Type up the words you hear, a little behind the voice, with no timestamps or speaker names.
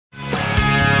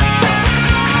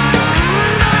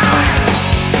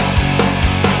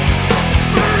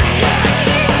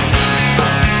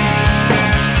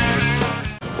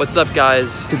What's up,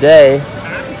 guys? Today,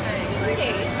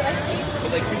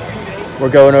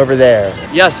 we're going over there.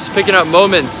 Yes, picking up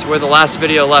moments where the last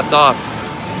video left off.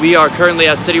 We are currently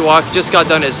at City Walk, just got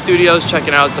done at Studios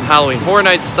checking out some Halloween Horror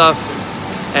Nights stuff,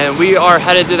 and we are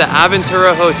headed to the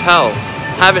Aventura Hotel.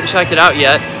 Haven't checked it out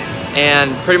yet,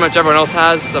 and pretty much everyone else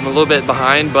has. I'm a little bit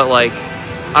behind, but like,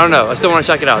 I don't know, I still want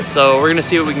to check it out, so we're gonna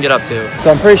see what we can get up to.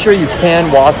 So I'm pretty sure you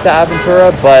can walk to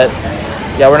Aventura, but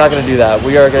yeah, we're not gonna do that.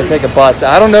 We are gonna take a bus.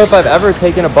 I don't know if I've ever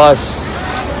taken a bus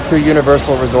to a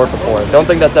Universal resort before. Don't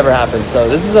think that's ever happened, so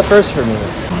this is a first for me.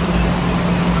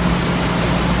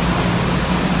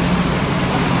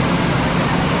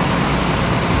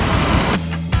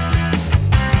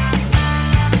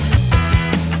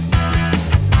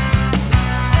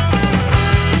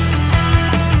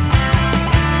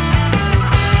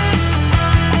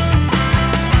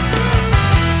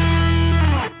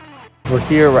 We're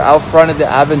here, we're out front of the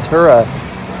Aventura.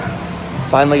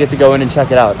 Finally get to go in and check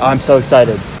it out. I'm so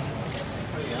excited.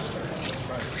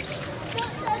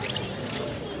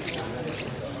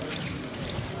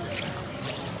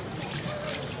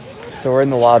 So we're in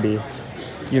the lobby.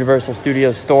 Universal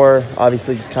Studios store,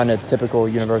 obviously just kind of typical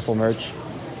Universal merch.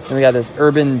 And we got this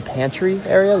urban pantry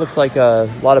area. Looks like a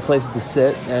lot of places to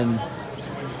sit and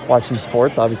watch some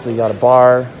sports. Obviously you got a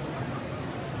bar,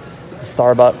 the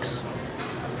Starbucks.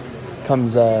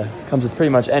 Comes with pretty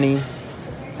much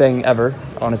anything ever,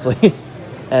 honestly.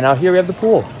 And out here we have the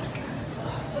pool.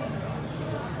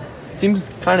 Seems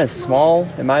kind of small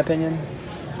in my opinion,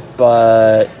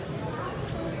 but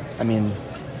I mean,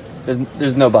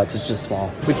 there's no buts, it's just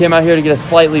small. We came out here to get a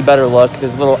slightly better look.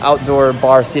 There's a little outdoor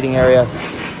bar seating area.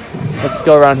 Let's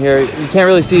go around here. You can't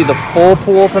really see the full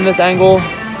pool from this angle,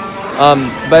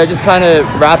 but it just kind of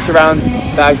wraps around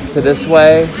back to this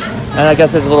way. And I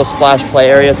guess there's a little splash play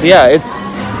area. So yeah,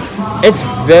 it's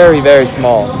very, very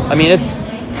small. I mean, it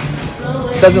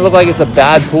doesn't look like it's a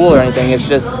bad pool or anything. It's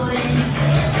just,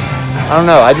 I don't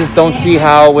know. I just don't see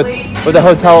how with a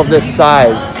hotel of this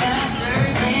size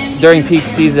during peak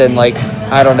season, like,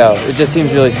 I don't know. It just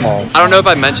seems really small. I don't know if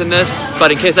I mentioned this, but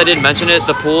in case I didn't mention it,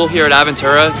 the pool here at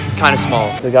Aventura, kind of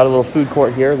small. They got a little food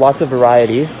court here. Lots of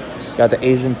variety. Got the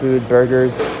Asian food,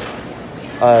 burgers,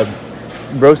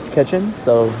 roast kitchen,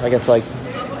 so I guess like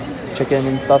chicken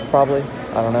and stuff probably,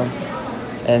 I don't know,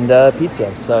 and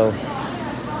pizza. So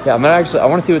yeah, I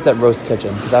want to see what's at roast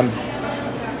kitchen because I'm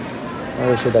not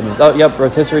really sure what that means. Oh yep,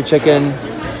 rotisserie chicken,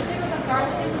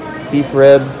 beef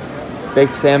rib,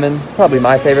 baked salmon, probably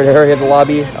my favorite area of the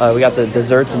lobby. We got the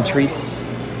desserts and treats,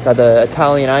 got the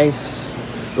Italian ice.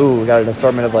 Ooh, we got an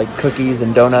assortment of like cookies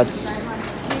and donuts,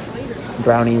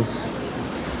 brownies,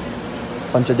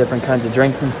 bunch of different kinds of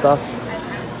drinks and stuff.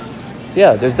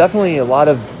 Yeah, there's definitely a lot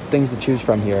of things to choose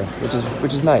from here,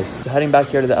 which is nice. So heading back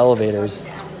here to the elevators,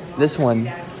 this one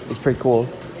is pretty cool.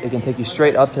 It can take you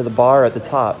straight up to the bar at the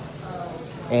top,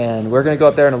 and we're gonna go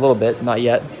up there in a little bit, not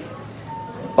yet.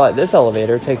 But this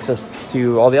elevator takes us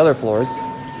to all the other floors.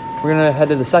 We're gonna head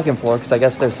to the second floor because I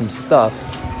guess there's some stuff.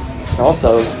 And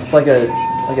also, it's like a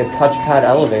touchpad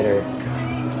elevator.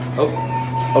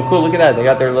 Oh, cool! Look at that. They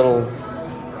got their little.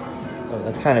 Oh,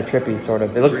 that's kind of trippy, sort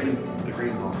of.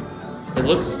 It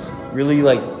looks really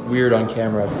like weird on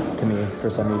camera to me for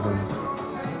some reason.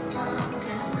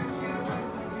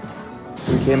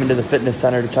 We came into the fitness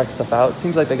center to check stuff out.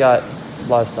 Seems like they got a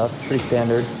lot of stuff, pretty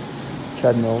standard.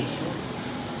 Treadmills,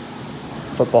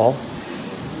 football.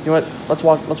 You know what? Let's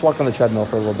walk on the treadmill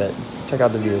for a little bit. Check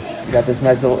out the view. You got this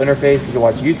nice little interface. You can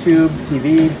watch YouTube,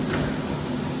 TV,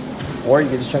 or you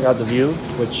can just check out the view,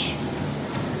 which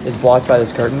is blocked by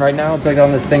this curtain right now. Click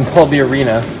on this thing called the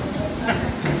arena.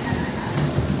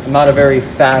 I'm not a very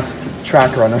fast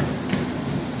track runner.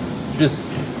 Just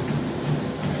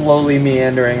slowly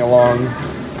meandering along.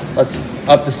 Let's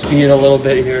up the speed a little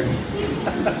bit here.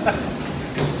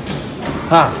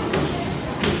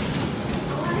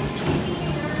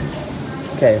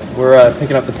 Okay, we're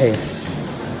picking up the pace.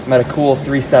 I'm at a cool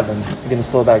 3.7. I'm gonna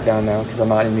slow back down now because I'm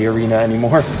not in the arena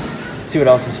anymore. See what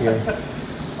else is here.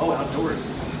 Oh, outdoors.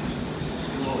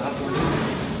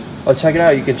 Oh, check it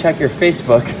out. You can check your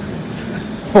Facebook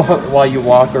while you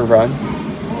walk or run.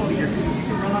 Oh, you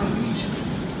can run on the beach.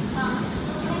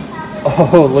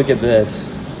 Oh, look at this.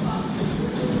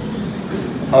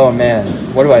 Oh man,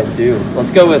 what do I do?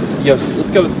 Let's go with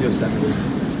Yosemite.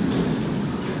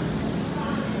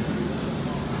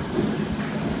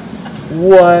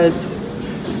 What?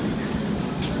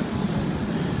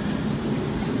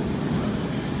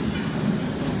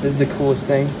 This is the coolest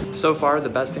thing. So far, the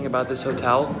best thing about this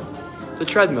hotel, the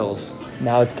treadmills.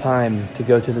 Now it's time to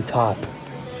go to the top.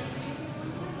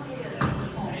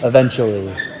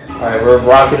 Eventually. All right, we're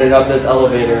rocketing up this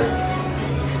elevator.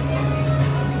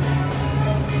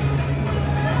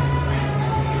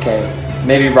 Okay,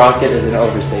 maybe rocket is an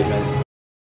overstatement.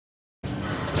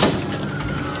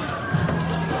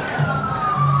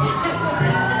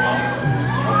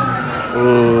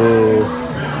 Ooh.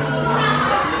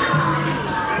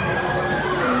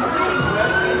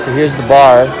 So here's the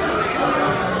bar.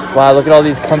 Wow, look at all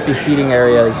these comfy seating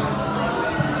areas.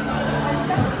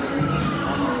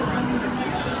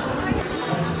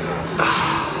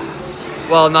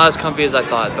 Well, not as comfy as I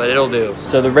thought, but it'll do.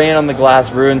 So the rain on the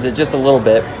glass ruins it just a little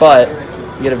bit, but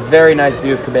you get a very nice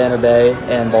view of Cabana Bay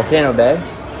and Volcano Bay.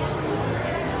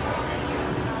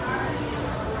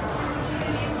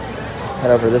 Let's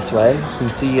head over this way. You can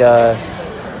see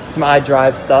some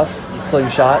iDrive stuff,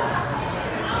 Slingshot,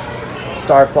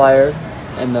 Starflyer,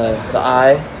 and the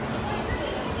Eye.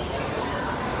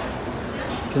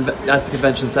 That's the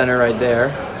convention center right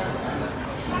there.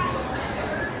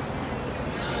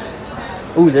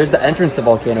 Ooh, there's the entrance to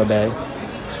Volcano Bay.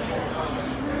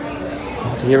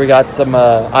 So here we got some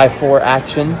I-4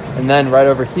 action. And then right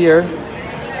over here,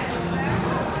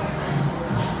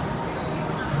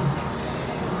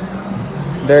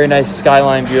 very nice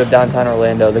skyline view of downtown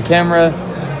Orlando. The camera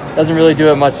doesn't really do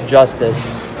it much justice.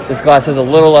 This glass has a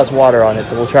little less water on it,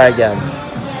 so we'll try again.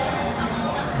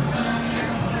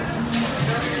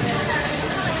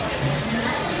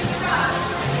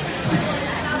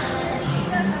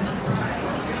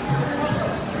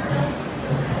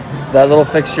 That little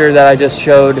fixture that I just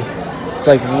showed, it's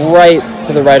like right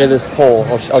to the right of this pole.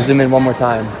 I'll zoom in one more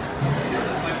time.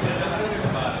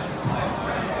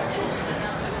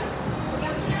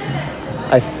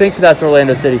 I think that's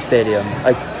Orlando City Stadium.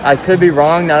 I could be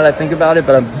wrong now that I think about it,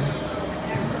 but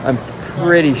I'm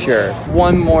pretty sure.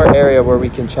 One more area where we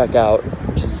can check out,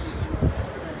 which is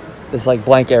this like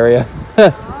blank area.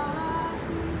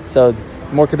 So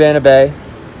more Cabana Bay,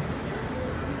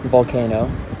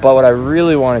 volcano. But what I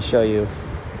really want to show you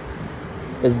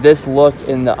is this look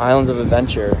in the Islands of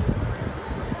Adventure.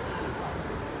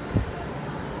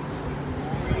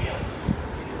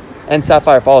 And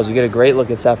Sapphire Falls. You get a great look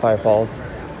at Sapphire Falls.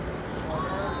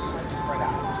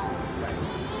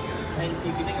 And if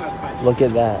you think about Spy, Look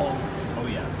at that. Oh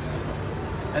yes.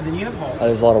 And then you have Hulk. Oh,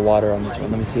 there's a lot of water on this one.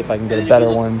 Let me see if I can get And a then if better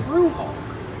you look one. Through Hulk,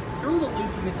 through the loop,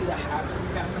 you can see the hat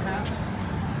from Captain Hat.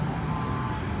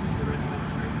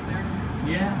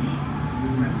 Yeah.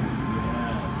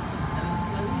 And then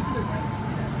slightly to the right, you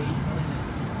see that beige building next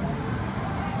to the wall.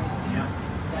 Yeah.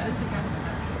 That is the Captain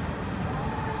Hat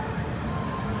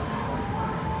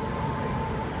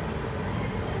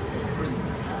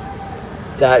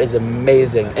ship. That is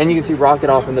amazing. And you can see Rocket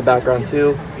off in the background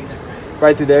too.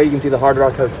 Right through there, you can see the Hard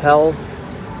Rock Hotel.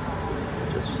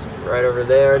 Just right over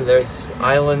there. There's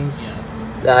islands.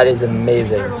 That is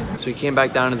amazing. So we came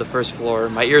back down to the first floor.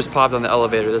 My ears popped on the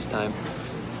elevator this time.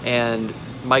 And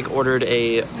Mike ordered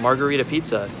a margarita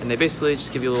pizza. And they basically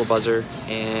just give you a little buzzer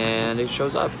and it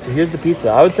shows up. So here's the pizza.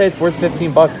 I would say it's worth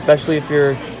 15 bucks, especially if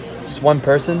you're just one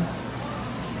person.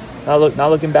 Not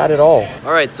looking bad at all.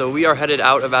 All right, so we are headed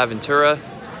out of Aventura.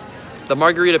 The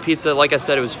margarita pizza, like I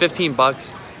said, it was 15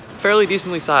 bucks, fairly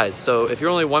decently sized. So if you're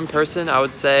only one person, I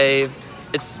would say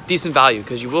it's decent value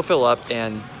because you will fill up,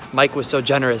 and Mike was so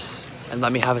generous and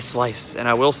let me have a slice. And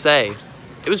I will say,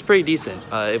 it was pretty decent.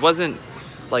 It wasn't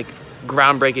like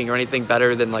groundbreaking or anything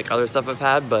better than like other stuff I've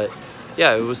had, but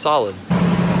yeah, it was solid.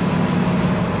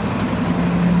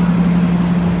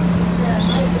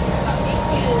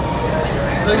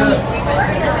 Look at this.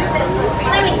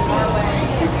 Let me see.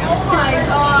 Oh my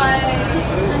god.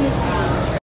 Let me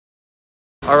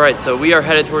see. All right, so we are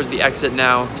headed towards the exit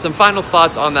now. Some final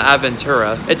thoughts on the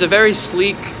Aventura. It's a very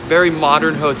sleek, very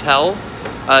modern hotel.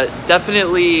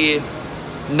 Definitely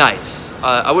nice.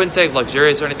 I wouldn't say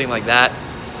luxurious or anything like that.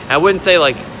 I wouldn't say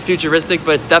like futuristic,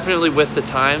 but it's definitely with the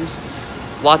times.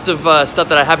 Lots of stuff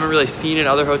that I haven't really seen in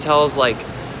other hotels, like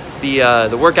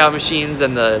the workout machines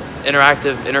and the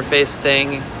interactive interface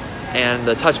thing and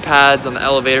the touch pads on the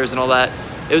elevators and all that.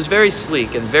 It was very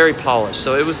sleek and very polished,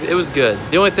 so it was good.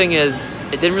 The only thing is,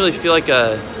 it didn't really feel like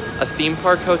a theme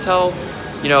park hotel.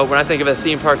 You know, when I think of a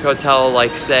theme park hotel,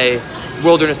 like say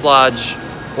Wilderness Lodge,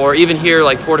 or even here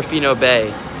like Portofino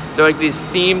Bay, they're like these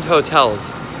themed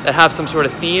hotels that have some sort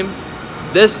of theme.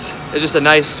 This is just a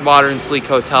nice, modern, sleek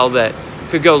hotel that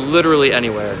could go literally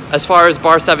anywhere. As far as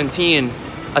Bar 17,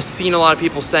 I've seen a lot of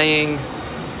people saying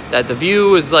that the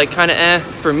view is like kind of eh.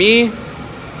 For me,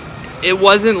 it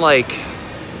wasn't like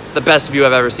the best view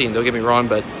I've ever seen, don't get me wrong,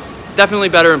 but definitely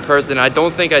better in person. I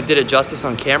don't think I did it justice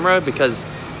on camera because,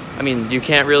 I mean, you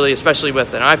can't really, especially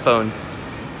with an iPhone,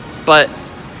 but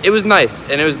it was nice,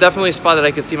 and it was definitely a spot that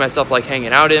I could see myself like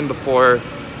hanging out in before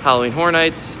Halloween Horror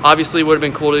Nights. Obviously, would have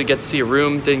been cool to get to see a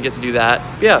room. Didn't get to do that.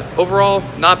 But yeah, overall,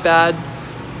 not bad.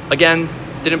 Again,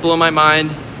 didn't blow my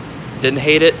mind. Didn't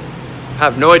hate it.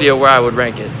 Have no idea where I would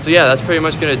rank it. So yeah, that's pretty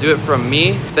much gonna do it from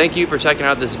me. Thank you for checking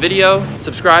out this video.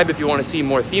 Subscribe if you want to see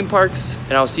more theme parks,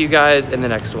 and I'll see you guys in the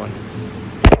next one.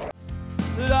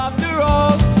 After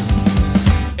all,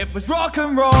 it was rock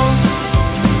and roll.